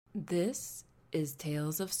This is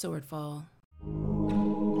Tales of Swordfall.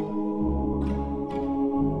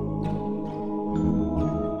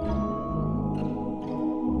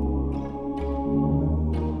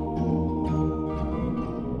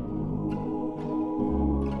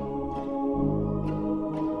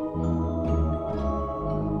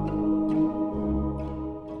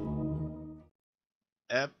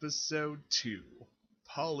 Episode 2,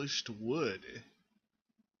 Polished Wood.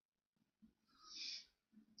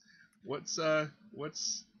 What's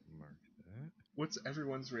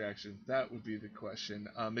everyone's reaction? That would be the question.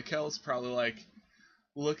 Mikkel's probably like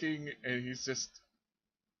looking, and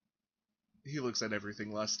he looks at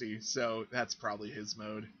everything lusty, so that's probably his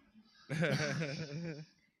mode. I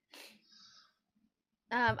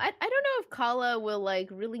don't know if Kala will like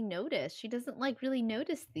really notice. She doesn't like really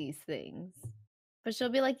notice these things, but she'll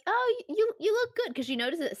be like, "Oh, you look good," because she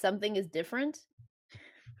notices that something is different.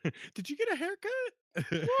 Did you get a haircut?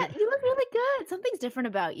 Yeah, you look really good. Something's different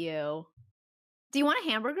about you. Do you want a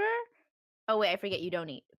hamburger? Oh wait, I forget you don't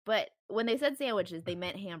eat. But when they said sandwiches, they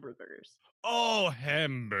meant hamburgers. Oh,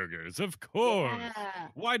 hamburgers, of course. Yeah.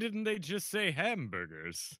 Why didn't they just say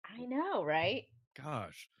hamburgers? I know, right?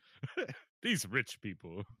 Gosh, these rich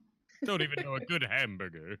people don't even know a good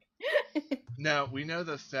hamburger. Now, we know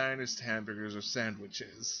the finest hamburgers are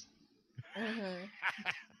sandwiches. Mm-hmm.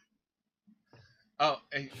 Oh,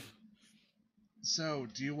 hey, so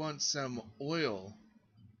do you want some oil,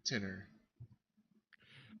 Tinner?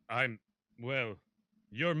 Well,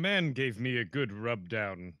 your man gave me a good rub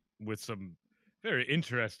down with some very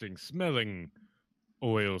interesting smelling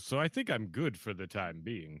oil, so I think I'm good for the time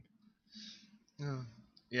being.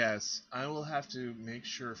 Yes, I will have to make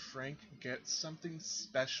sure Frank gets something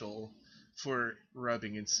special for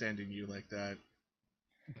rubbing and sanding you like that.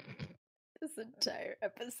 This entire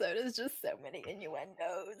episode is just so many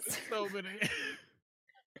innuendos. So many.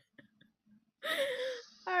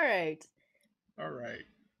 All right.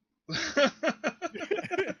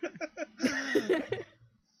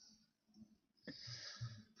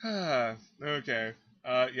 Okay.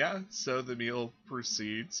 Yeah, so the meal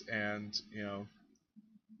proceeds, and,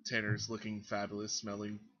 Tanner's looking fabulous,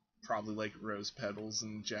 smelling probably like rose petals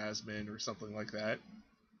and jasmine or something like that.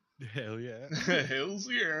 Hell yeah. Hell's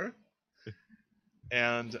yeah.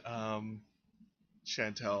 And,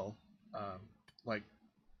 Chantel,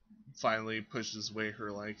 finally pushes away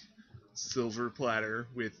her, silver platter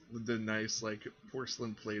with the nice,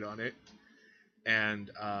 porcelain plate on it, and,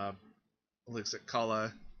 looks at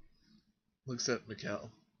Kala, looks at Mikkel.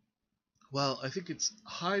 Well, I think it's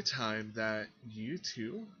high time that you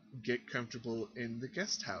two get comfortable in the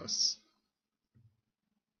guest house.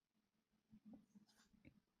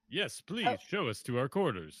 Yes, please show us to our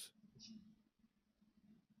quarters.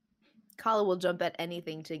 Kala will jump at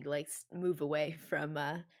anything to move away from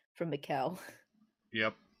Mikkel.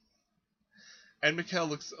 Yep. And Mikkel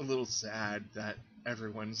looks a little sad that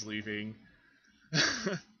everyone's leaving.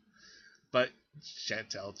 But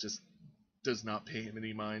Chantel just does not pay him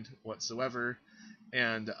any mind whatsoever.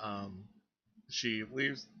 And she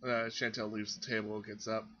leaves. Chantel leaves the table, gets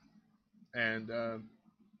up, and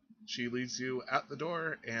she leads you out the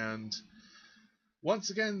door. And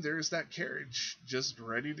once again, there's that carriage just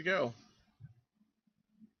ready to go.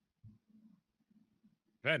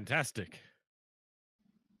 Fantastic.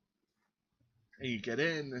 And you get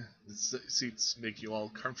in, the seats make you all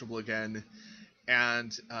comfortable again,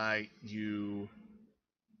 and you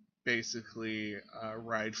basically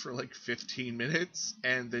ride for 15 minutes,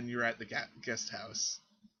 and then you're at the guest house.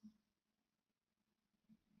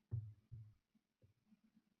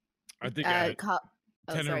 I think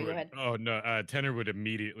Tenor sorry, go ahead. Oh no, Tenor would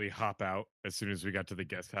immediately hop out as soon as we got to the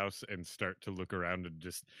guest house and start to look around, and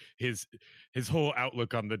just his whole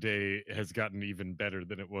outlook on the day has gotten even better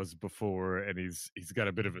than it was before, and he's got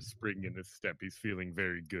a bit of a spring in his step. He's feeling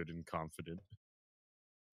very good and confident.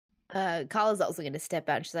 Kala's also going to step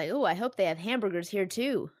out, and she's like, "Oh, I hope they have hamburgers here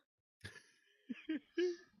too."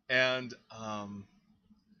 And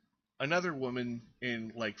another woman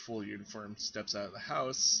in full uniform steps out of the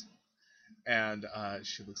house, and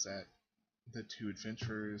she looks at the two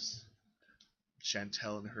adventurers.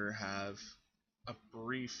 Chantel and her have a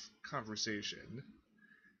brief conversation,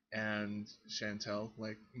 and Chantel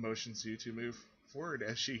motions you to move forward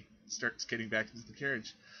as she starts getting back into the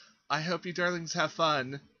carriage. I hope you darlings have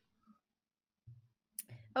fun.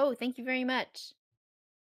 Oh, thank you very much.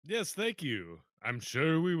 Yes, thank you. I'm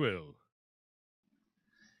sure we will.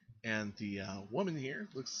 And the woman here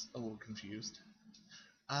looks a little confused.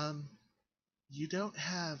 You don't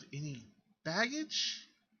have any baggage?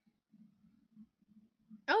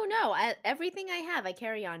 Oh no, everything I have I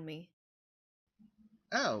carry on me.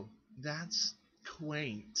 Oh, that's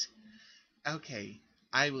quaint. Okay,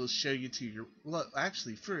 I will show you to your. Well,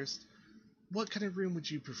 actually, first, what kind of room would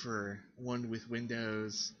you prefer? One with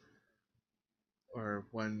windows, or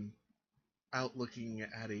one out looking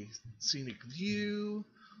at a scenic view,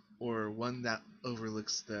 or one that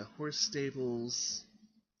overlooks the horse stables?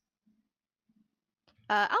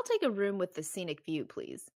 I'll take a room with the scenic view,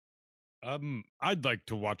 please. I'd like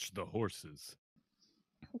to watch the horses.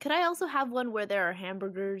 Could I also have one where there are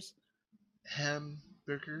hamburgers?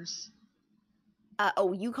 Hamburgers?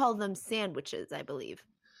 Oh, you call them sandwiches, I believe.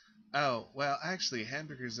 Oh, well, actually,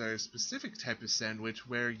 hamburgers are a specific type of sandwich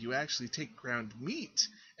where you actually take ground meat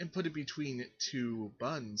and put it between two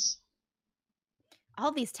buns.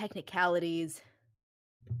 All these technicalities.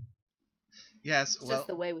 Yes, It's well, just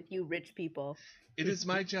the way with you rich people. it is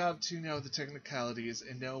my job to know the technicalities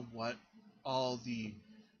and know what all the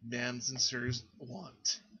ma'ams and sirs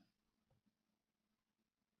want.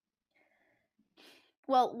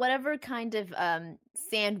 Well, whatever kind of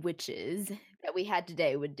sandwiches that we had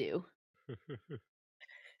today would do.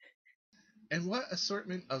 And what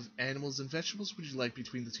assortment of animals and vegetables would you like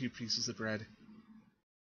between the two pieces of bread?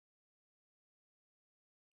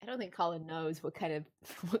 I don't think Colin knows what kind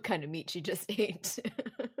of meat she just ate.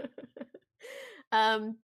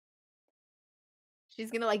 um,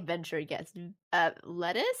 she's gonna like venture a guess.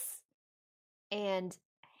 Lettuce and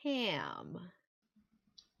ham.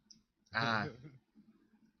 Ah,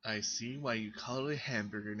 I see why you call it a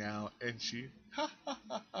hamburger now. And she, ha ha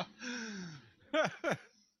ha ha.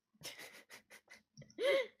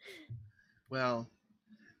 Well,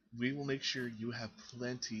 we will make sure you have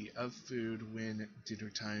plenty of food when dinner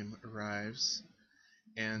time arrives,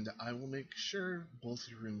 and I will make sure both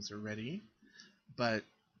your rooms are ready. But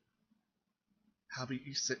how about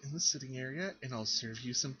you sit in the sitting area and I'll serve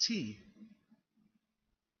you some tea?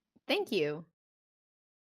 Thank you.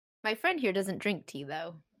 My friend here doesn't drink tea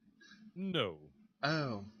though. No.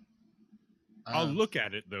 Oh. I'll look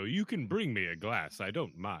at it, though. You can bring me a glass. I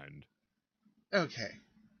don't mind. Okay,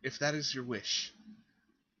 if that is your wish.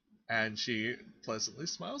 And she pleasantly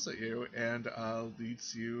smiles at you and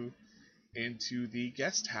leads you into the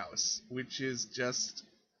guest house, which is just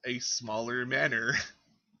a smaller manor.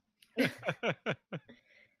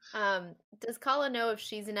 Does Colin know if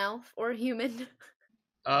she's an elf or a human?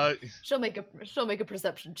 Uh, She'll make a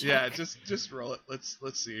perception check. yeah, just roll it. Let's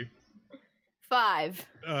see. 5.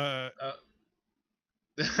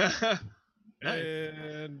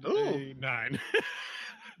 And Ooh. a 9.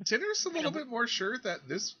 Tinner's a little bit more sure that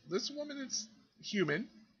this woman is human.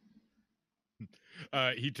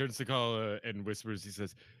 He turns to Kala and whispers, he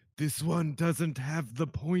says, "This one doesn't have the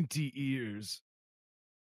pointy ears."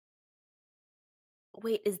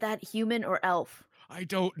 Wait, is that human or elf? I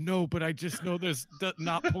don't know, but I just know there's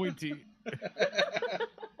not pointy.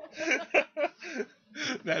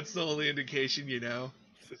 That's the only indication you know.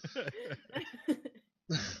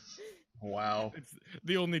 Wow. It's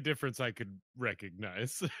the only difference I could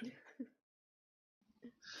recognize.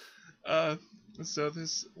 So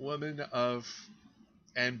this woman of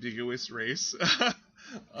ambiguous race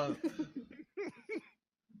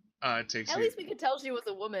takes At you. least we could tell she was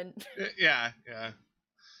a woman. Yeah.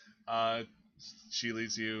 She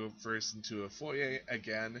leads you first into a foyer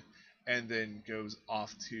again, and then goes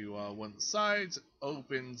off to one of the sides,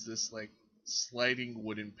 opens this like sliding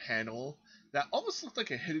wooden panel that almost looked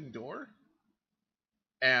like a hidden door,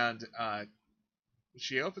 and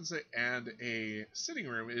she opens it, and a sitting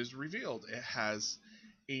room is revealed. It has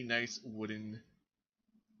a nice wooden,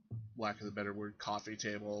 lack of a better word, coffee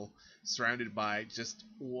table, surrounded by just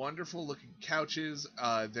wonderful looking couches.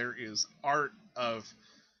 There is art of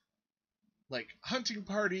like hunting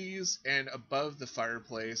parties, and above the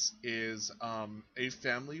fireplace is a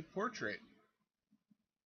family portrait.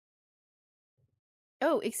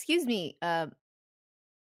 Oh, excuse me,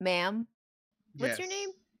 ma'am. What's your Yes. name?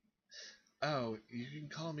 Oh, you can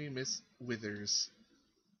call me Miss Withers.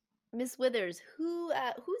 Miss Withers. Who's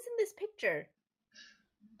in this picture?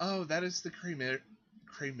 Oh, that is the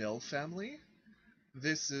Cremill family.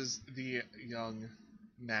 This is the young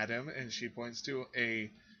madam, and she points to a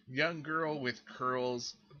young girl with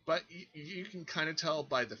curls, but you can kind of tell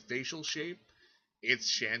by the facial shape it's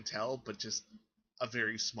Chantel, but just a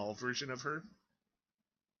very small version of her.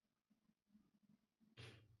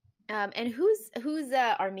 And who's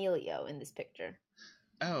Armelio in this picture?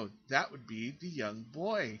 Oh, that would be the young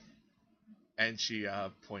boy. And she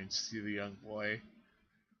points to the young boy.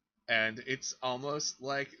 And it's almost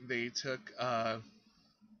like they took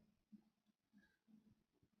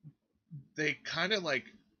they kind of like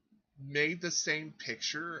made the same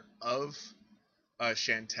picture of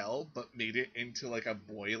Chantel, but made it into like a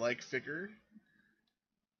boy-like figure.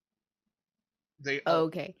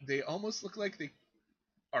 Okay. They almost look like they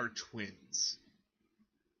are twins.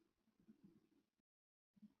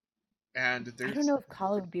 And I there's don't know if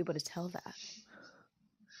Kala would be able to tell that.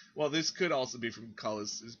 well, this could also be from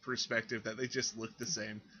Kala's perspective that they just look the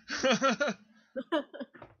same.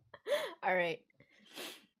 All right.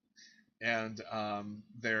 And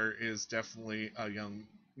there is definitely a young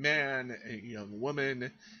man, a young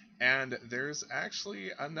woman, and there's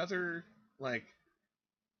actually another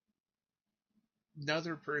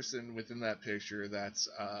person within that picture that's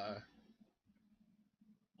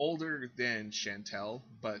older than Chantel,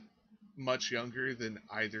 but much younger than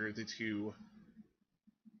either of the two,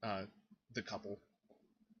 the couple.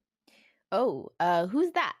 Oh,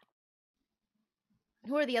 who's that?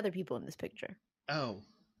 Who are the other people in this picture? Oh,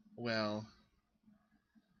 well,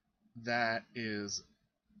 that is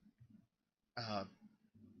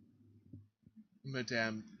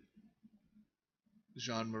Madame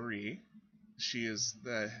Jean Marie. She is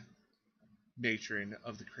the matron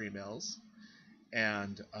of the Cremels,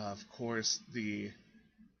 and of course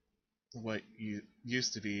what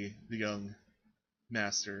used to be the young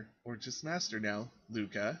master, or just master now,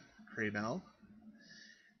 Luca Cremel.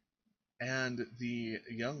 And the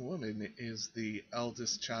young woman is the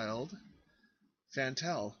eldest child,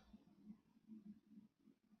 Fantel.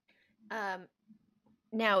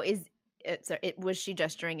 Now was she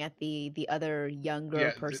gesturing at the other younger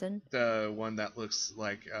Yeah, person? the one that looks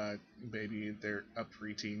like maybe they're a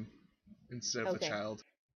preteen instead of a Okay. child.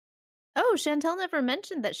 Oh, Chantel never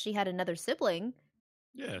mentioned that she had another sibling.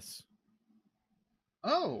 Yes.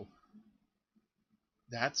 Oh,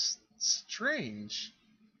 that's strange.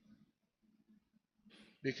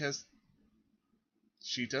 Because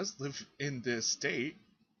she does live in this state.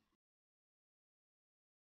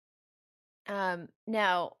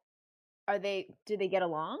 Now, do they get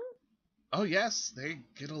along? Oh yes, they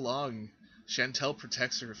get along. Chantel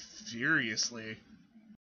protects her furiously.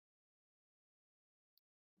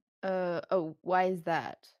 Oh, why is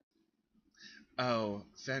that? Oh,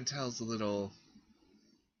 Fantel's a little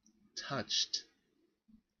touched.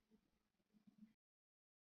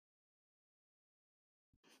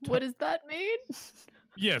 What does that mean?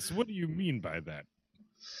 Yes, what do you mean by that?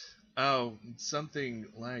 Oh, something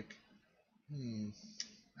like,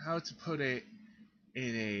 how to put it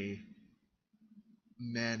in a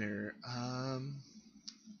manner.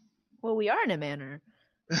 Well, we are in a manner.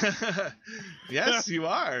 Yes, you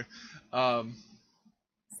are.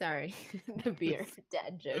 Sorry, the beer.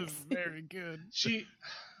 Dad jokes. That's very good.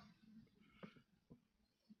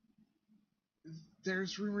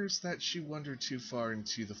 There's rumors that she wandered too far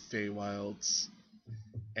into the Feywilds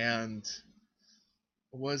and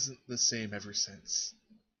wasn't the same ever since.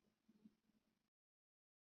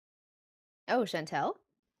 Oh, Chantel?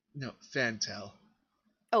 No, Fantel.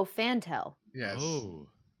 Oh, Fantel. Yes. Oh.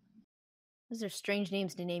 Those are strange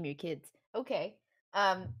names to name your kids. Okay.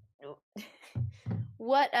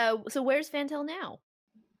 What so where's Fantel now?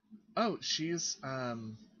 Oh, she's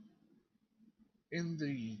in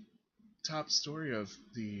the top story of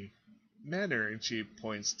the manor, and she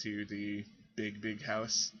points to the big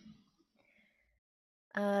house.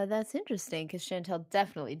 That's interesting because Chantel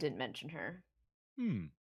definitely didn't mention her.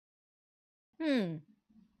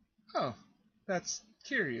 Oh, that's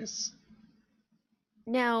curious.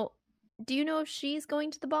 Now, do you know if she's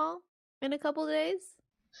going to the ball in a couple days?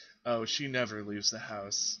 Oh, she never leaves the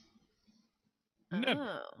house. Never.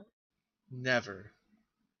 Oh. Never.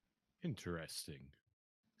 Interesting.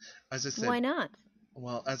 As I said, Why not?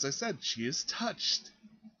 well, as I said, she is touched.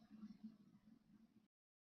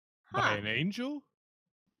 By an angel?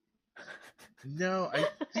 No, I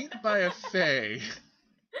think by a fae.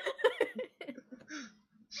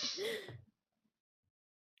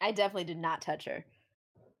 I definitely did not touch her.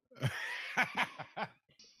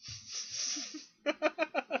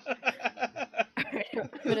 Alright, I'm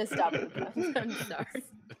gonna stop the puns. I'm sorry.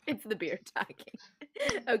 It's the beer talking.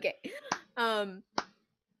 Okay.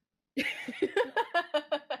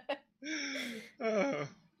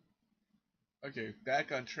 Okay,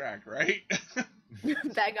 back on track, right?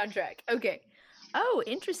 Back on track. Okay. Oh,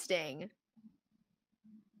 interesting.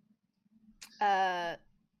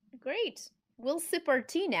 Great. We'll sip our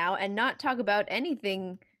tea now and not talk about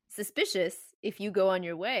anything suspicious if you go on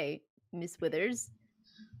your way, Miss Withers.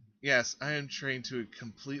 Yes, I am trained to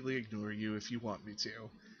completely ignore you if you want me to.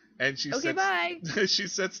 And she Okay, bye. She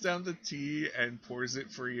sets down the tea and pours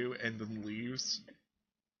it for you and then leaves.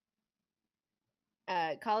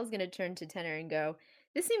 Kala's gonna turn to Tenor and go,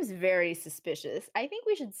 This seems very suspicious. I think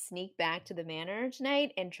we should sneak back to the manor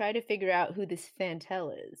tonight and try to figure out who this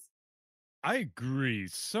Fantel is. I agree.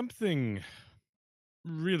 Something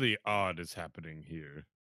really odd is happening here.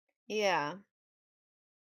 Yeah.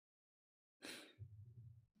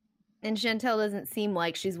 And Chantel doesn't seem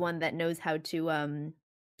like she's one that knows how to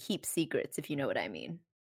keep secrets, if you know what I mean.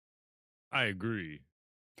 I agree.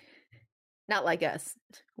 Not like us.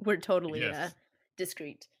 We're totally Yes.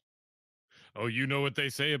 discreet. Oh, you know what they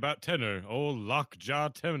say about Tenor. Oh, Lockjaw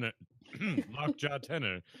Tenor. Lockjaw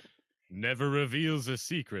Tenor never reveals a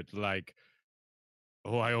secret like,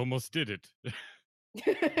 oh, I almost did it.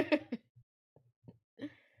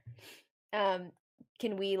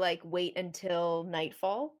 Can we like wait until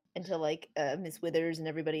nightfall? Until like Miss Withers and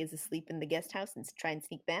everybody is asleep in the guest house and try and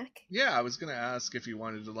sneak back? Yeah, I was gonna ask if you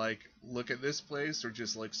wanted to like look at this place or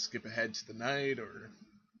just like skip ahead to the night or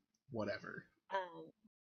whatever.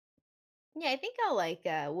 Yeah, I think I'll like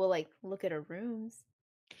we'll like look at our rooms.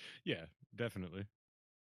 Yeah, definitely.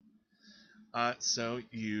 So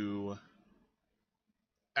you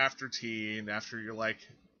after tea and after you're like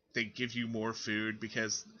they give you more food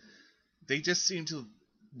because they just seem to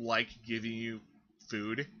like giving you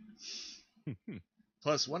food.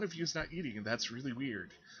 Plus, one of you's not eating, and that's really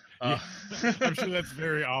weird. Yeah, I'm sure that's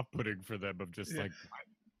very off-putting for them. Of just Yeah.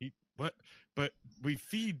 like, what? But we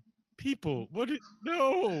feed people.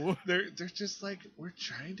 No. They're just like, we're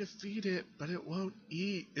trying to feed it, but it won't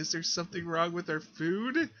eat. Is there something wrong with our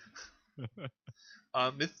food?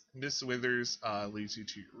 Miss Withers leads you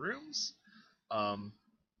to your rooms,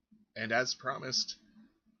 and as promised,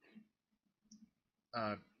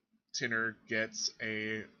 Tinner gets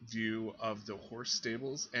a view of the horse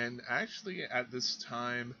stables, and actually at this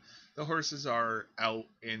time, the horses are out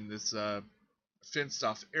in this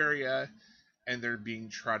fenced-off area, and they're being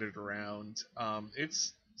trotted around.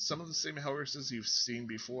 It's some of the same horses you've seen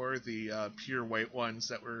before, the pure white ones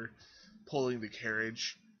that were pulling the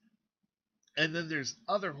carriage. And then there's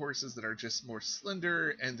other horses that are just more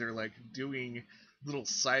slender, and they're like doing little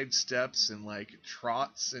side steps and like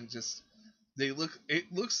trots, and just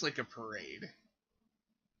it looks like a parade.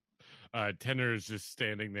 Tenor is just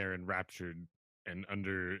standing there enraptured, and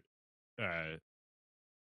under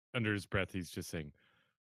his breath, he's just saying,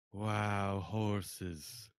 "Wow,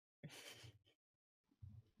 horses."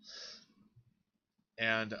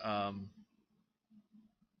 And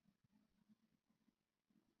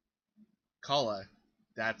Kala,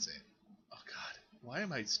 that's it. Oh god, why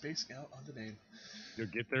am I spacing out on the name? You'll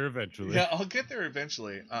get there eventually. Yeah, I'll get there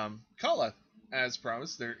eventually. Kala, as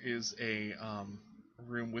promised, there is a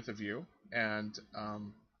room with a view, and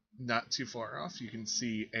not too far off, you can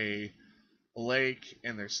see a lake,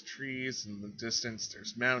 and there's trees in the distance.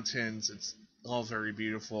 There's mountains. It's all very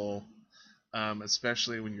beautiful,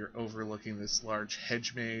 especially when you're overlooking this large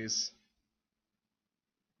hedge maze.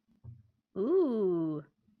 Ooh.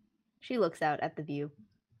 She looks out at the view.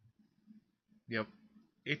 Yep,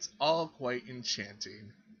 it's all quite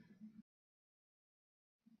enchanting.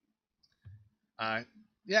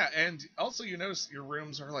 Yeah, and also you notice your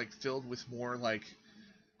rooms are like filled with more like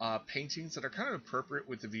paintings that are kind of appropriate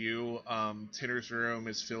with the view. Tinner's room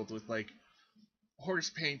is filled with like horse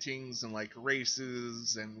paintings and like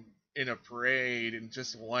races and in a parade and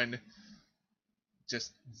just one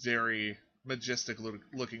just very majestic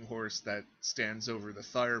looking horse that stands over the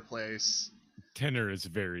fireplace. Tenor is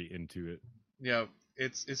very into it. Yeah,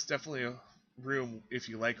 it's definitely a room if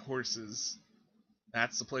you like horses.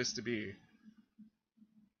 That's the place to be.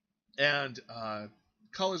 And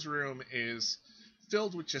Kala's room is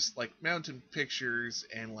filled with just like mountain pictures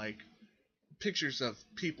and like pictures of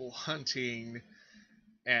people hunting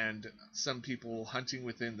and some people hunting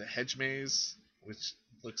within the hedge maze, which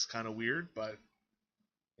looks kind of weird, but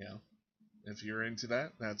you know, if you're into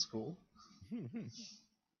that, that's cool.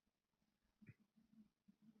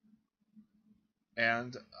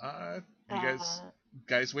 And you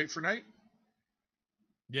guys wait for night?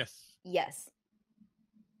 Yes. Yes.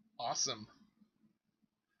 Awesome.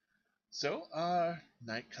 So,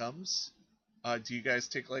 night comes. Do you guys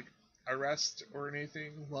take like a rest or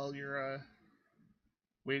anything while you're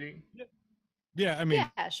waiting? Yeah, I mean,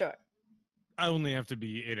 yeah, sure. I only have to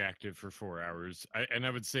be inactive for 4 hours, and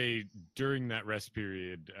I would say during that rest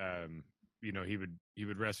period, you know, he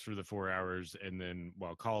would rest for the 4 hours, and then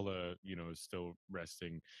while Kala, you know, is still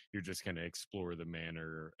resting, you're just gonna explore the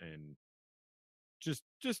manor and just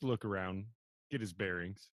look around, get his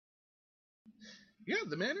bearings. Yeah,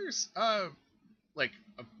 the manor's like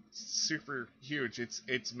super huge.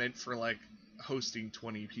 It's meant for like hosting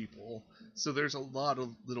 20 people, so there's a lot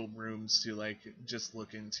of little rooms to like just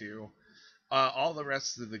look into. All the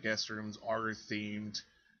rest of the guest rooms are themed,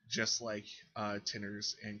 just like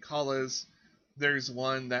Tinner's and Kala's. There's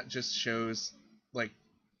one that just shows like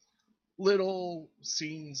little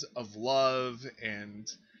scenes of love,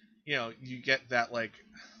 and you get that like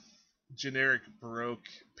generic Baroque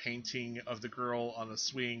painting of the girl on a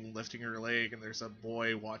swing lifting her leg, and there's a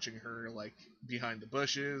boy watching her like behind the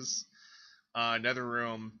bushes. Another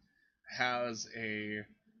room has a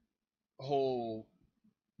whole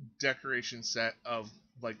decoration set of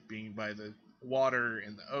like being by the water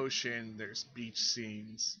and the ocean. There's beach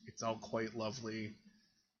scenes. It's all quite lovely.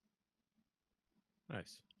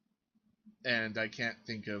 Nice. And I can't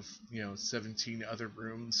think of 17 other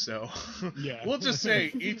rooms, so Yeah. we'll just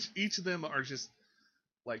say each of them are just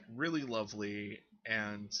like really lovely,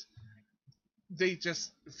 and they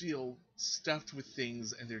just feel stuffed with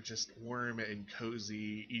things, and they're just warm and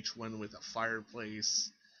cozy, each one with a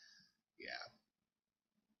fireplace. Yeah,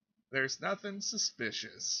 there's nothing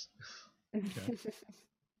suspicious.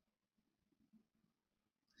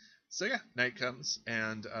 So yeah, night comes,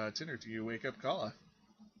 and Tinner, do you wake up Kala?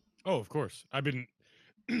 Oh, of course. I've been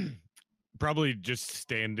probably just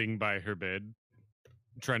standing by her bed,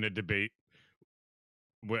 trying to debate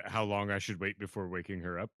how long I should wait before waking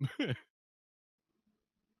her up.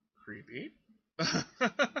 Creepy.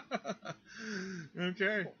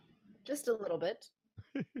 Okay. Just a little bit.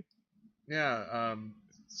 Yeah,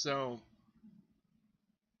 so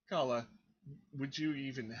Kala, would you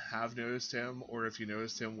even have noticed him, or if you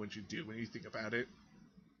noticed him, would you do anything about it?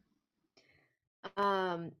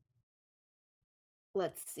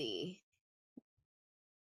 Let's see.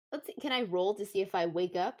 Can I roll to see if I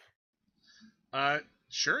wake up?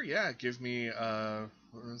 Sure, yeah. Give me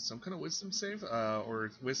some kind of wisdom save,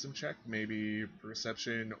 or wisdom check, maybe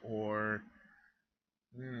perception, or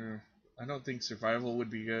I don't think survival would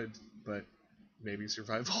be good, but maybe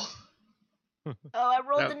survival. Oh, I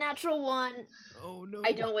rolled No. a natural 1. Oh no.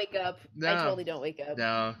 I don't wake up. No. I totally don't wake up.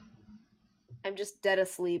 No, I'm just dead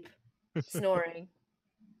asleep, snoring,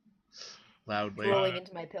 loudly. rolling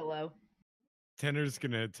into my pillow. Tenner's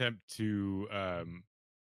gonna attempt to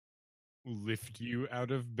lift you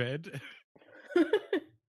out of bed.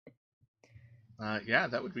 Yeah,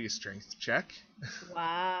 that would be a strength check.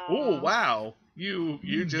 Wow. Oh wow, you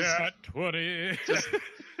just Nat 20. just Is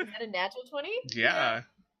that a natural 20? yeah,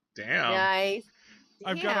 damn. Nice.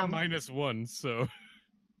 I've got a Damn. -1, so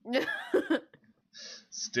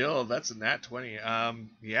Still, that's a nat 20.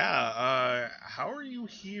 Yeah. How are you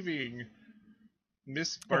heaving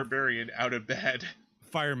Miss Barbarian out of bed?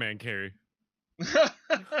 fireman carry.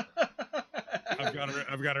 I've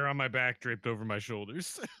got her on my back, draped over my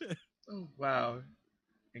shoulders. Oh wow!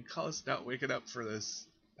 And Kala's not waking up for this.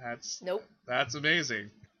 Nope. That's amazing.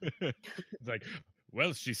 It's like,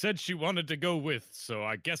 well, she said she wanted to go with, so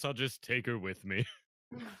I guess I'll just take her with me.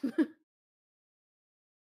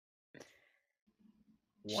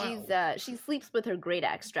 Wow. She sleeps with her great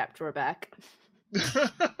axe strapped to her back.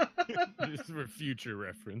 Just for future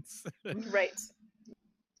reference. Right.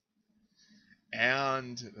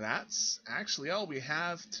 And that's actually all we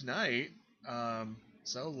have tonight.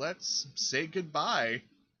 So let's say goodbye.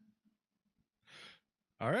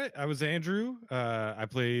 All right, I was Andrew. I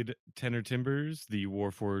played Tenor Timbers, the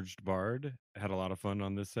Warforged Bard. Had a lot of fun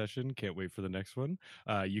on this session. Can't wait for the next one.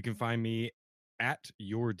 You can find me at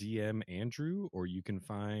your DM Andrew, or you can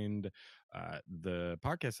find the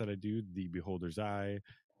podcast that I do, The Beholder's Eye,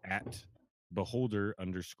 at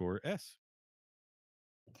beholder_s.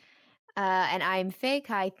 And I'm Faye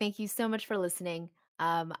Kai. Thank you so much for listening.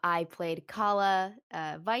 I played Kala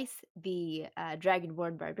Vice, the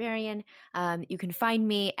Dragonborn Barbarian. You can find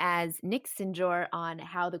me as Nick Sinjor on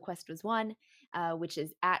How the Quest Was Won, which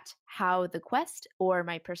is at How the Quest, or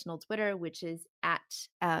my personal Twitter, which is at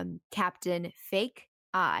Captain Fake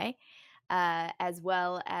I, as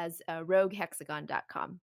well as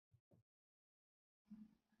roguehexagon.com.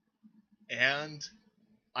 And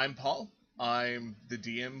I'm Paul. I'm the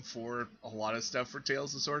DM for a lot of stuff for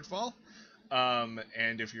Tales of Swordfall.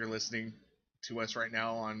 And if you're listening to us right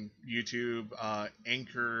now on YouTube,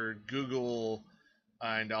 Anchor, Google,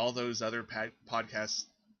 and all those other podcast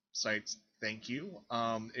sites, thank you.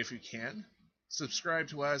 If you can, subscribe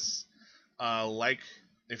to us, like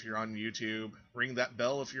if you're on YouTube, ring that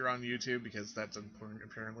bell if you're on YouTube, because that's important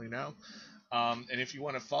apparently now. And if you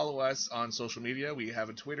want to follow us on social media, we have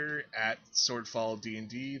a Twitter at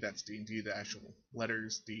SwordfallDND. That's D&D, the actual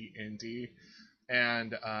letters D&D.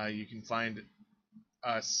 And you can find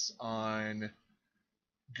us on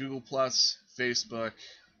Google+, Facebook,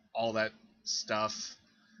 all that stuff.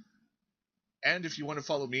 And if you want to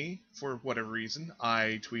follow me for whatever reason,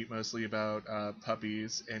 I tweet mostly about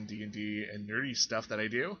puppies and D&D and nerdy stuff that I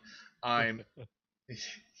do. I'm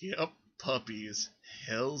yep, puppies.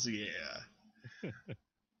 Hells yeah.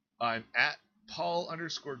 I'm at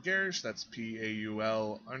Paul_Garish. That's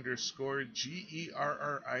PAUL_GERRISH.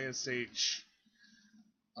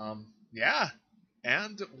 Yeah.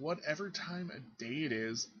 And whatever time of day it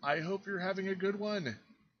is, I hope you're having a good one.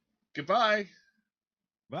 Goodbye.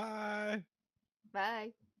 Bye.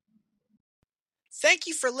 Bye. Thank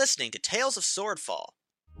you for listening to Tales of Swordfall.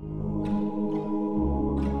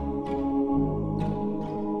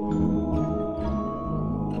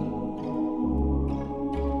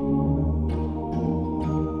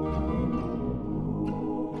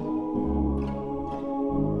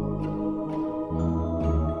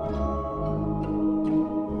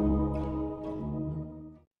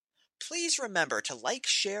 Please remember to like,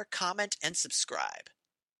 share, comment, and subscribe.